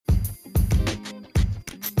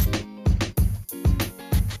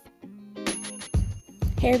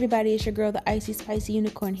Hey everybody, it's your girl, the Icy Spicy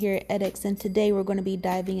Unicorn here at edX, and today we're going to be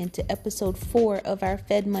diving into episode 4 of our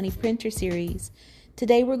Fed Money Printer series.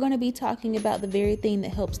 Today we're going to be talking about the very thing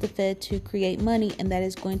that helps the Fed to create money, and that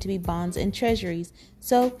is going to be bonds and treasuries.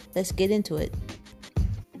 So let's get into it.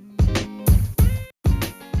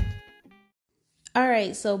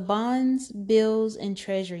 Alright, so bonds, bills, and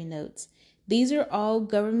treasury notes. These are all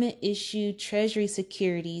government issued treasury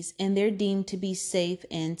securities, and they're deemed to be safe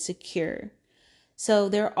and secure. So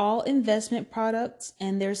they're all investment products,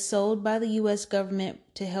 and they're sold by the U.S. government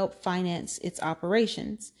to help finance its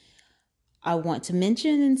operations. I want to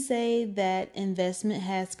mention and say that investment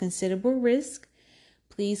has considerable risk.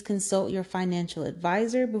 Please consult your financial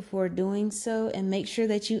advisor before doing so, and make sure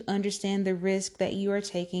that you understand the risk that you are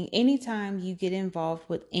taking anytime you get involved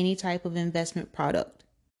with any type of investment product.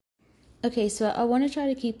 Okay, so I want to try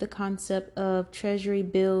to keep the concept of treasury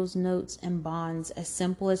bills, notes, and bonds as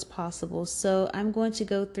simple as possible. So I'm going to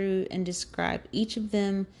go through and describe each of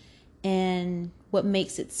them and what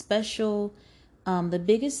makes it special. The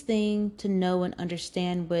biggest thing to know and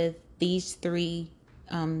understand with these three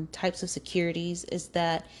types of securities is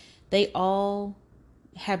that they all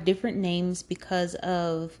have different names because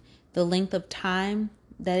of the length of time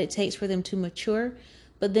that it takes for them to mature,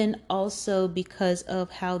 but then also because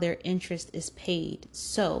of how their interest is paid.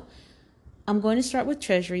 So I'm going to start with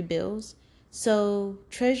treasury bills. So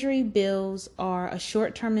treasury bills are a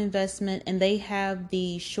short-term investment, and they have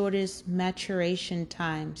the shortest maturation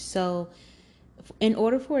time. So in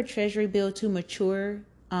order for a treasury bill to mature,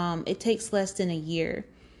 it takes less than a year.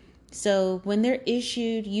 So when they're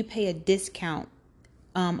issued, you pay a discount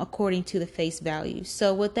according to the face value.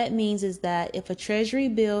 So what that means is that if a treasury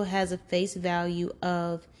bill has a face value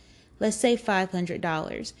of, let's say,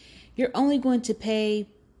 $500, you're only going to pay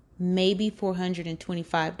maybe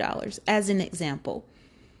 $425 as an example.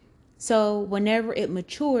 So whenever it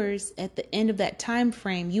matures at the end of that time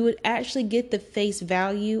frame, you would actually get the face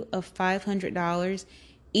value of $500,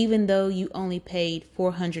 even though you only paid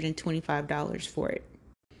 $425 for it.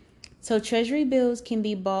 So treasury bills can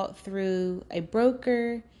be bought through a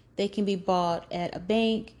broker. They can be bought at a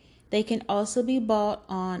bank. They can also be bought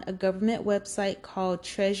on a government website called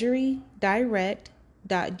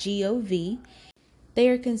treasurydirect.gov. They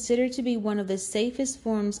are considered to be one of the safest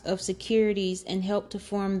forms of securities and help to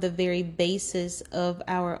form the very basis of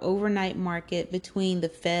our overnight market between the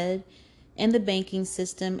Fed and the banking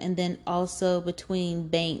system, and then also between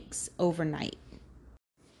banks overnight.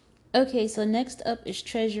 Okay, so next up is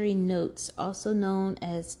treasury notes, also known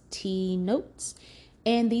as T-notes.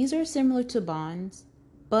 And these are similar to bonds,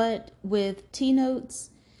 but with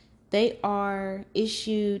T-notes, they are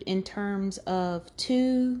issued in terms of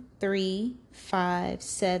 2, 3, 5,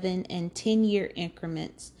 7, and 10-year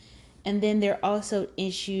increments. And then they're also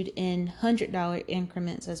issued in $100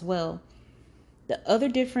 increments as well. The other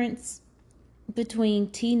difference between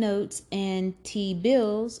T-notes and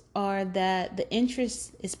T-bills are that the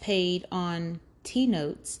interest is paid on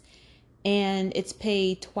T-notes, and it's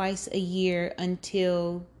paid twice a year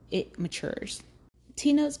until it matures.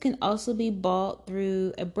 T-notes can also be bought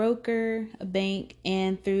through a broker, a bank,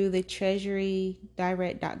 and through the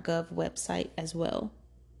treasurydirect.gov website as well.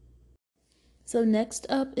 So next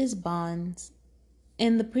up is bonds.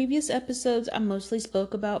 In the previous episodes, I mostly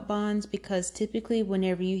spoke about bonds because typically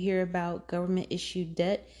whenever you hear about government issued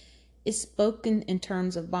debt, it's spoken in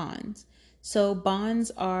terms of bonds. So bonds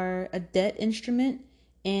are a debt instrument,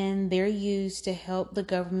 and they're used to help the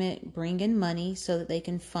government bring in money so that they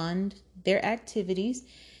can fund their activities.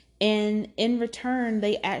 And in return,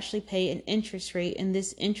 they actually pay an interest rate, and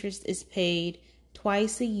this interest is paid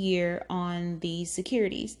twice a year on these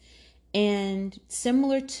securities. And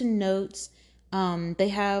similar to notes, they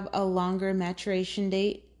have a longer maturation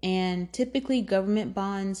date, and typically government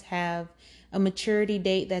bonds have a maturity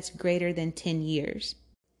date that's greater than 10 years.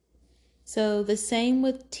 So the same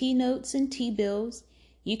with T-notes and T-bills.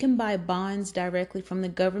 You can buy bonds directly from the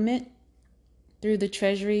government through the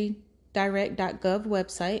treasurydirect.gov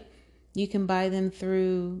website. You can buy them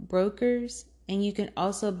through brokers, and you can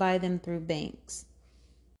also buy them through banks.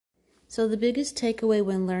 So the biggest takeaway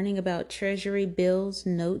when learning about treasury bills,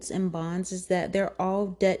 notes, and bonds is that they're all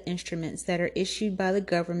debt instruments that are issued by the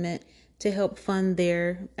government to help fund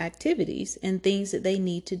their activities and things that they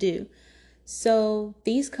need to do. So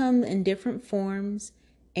these come in different forms,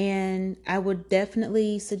 and I would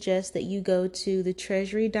definitely suggest that you go to the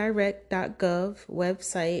treasurydirect.gov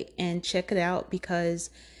website and check it out, because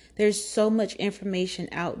there's so much information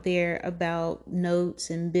out there about notes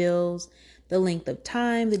and bills, the length of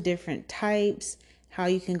time, the different types, how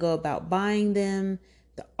you can go about buying them,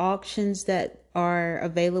 the auctions that are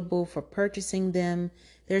available for purchasing them.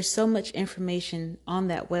 There's so much information on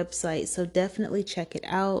that website, so definitely check it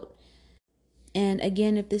out. And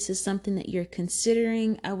again, if this is something that you're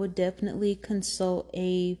considering, I would definitely consult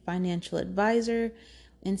a financial advisor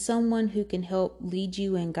and someone who can help lead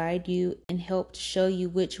you and guide you and help to show you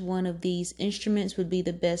which one of these instruments would be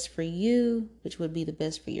the best for you, which would be the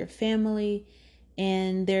best for your family.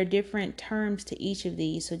 And there are different terms to each of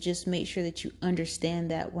these, so just make sure that you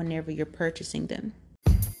understand that whenever you're purchasing them.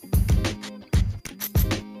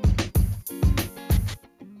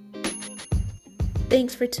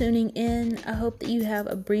 Thanks for tuning in. I hope that you have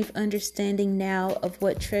a brief understanding now of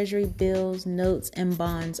what Treasury bills, notes, and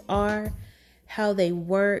bonds are, how they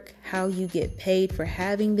work, how you get paid for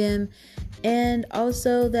having them, and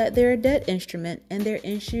also that they're a debt instrument and they're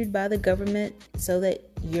issued by the government so that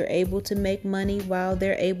you're able to make money while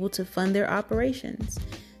they're able to fund their operations.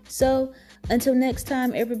 So until next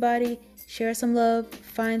time, everybody, share some love,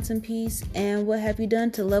 find some peace, and what have you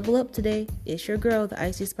done to level up today? It's your girl, the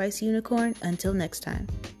Icy Spicy Unicorn. Until next time.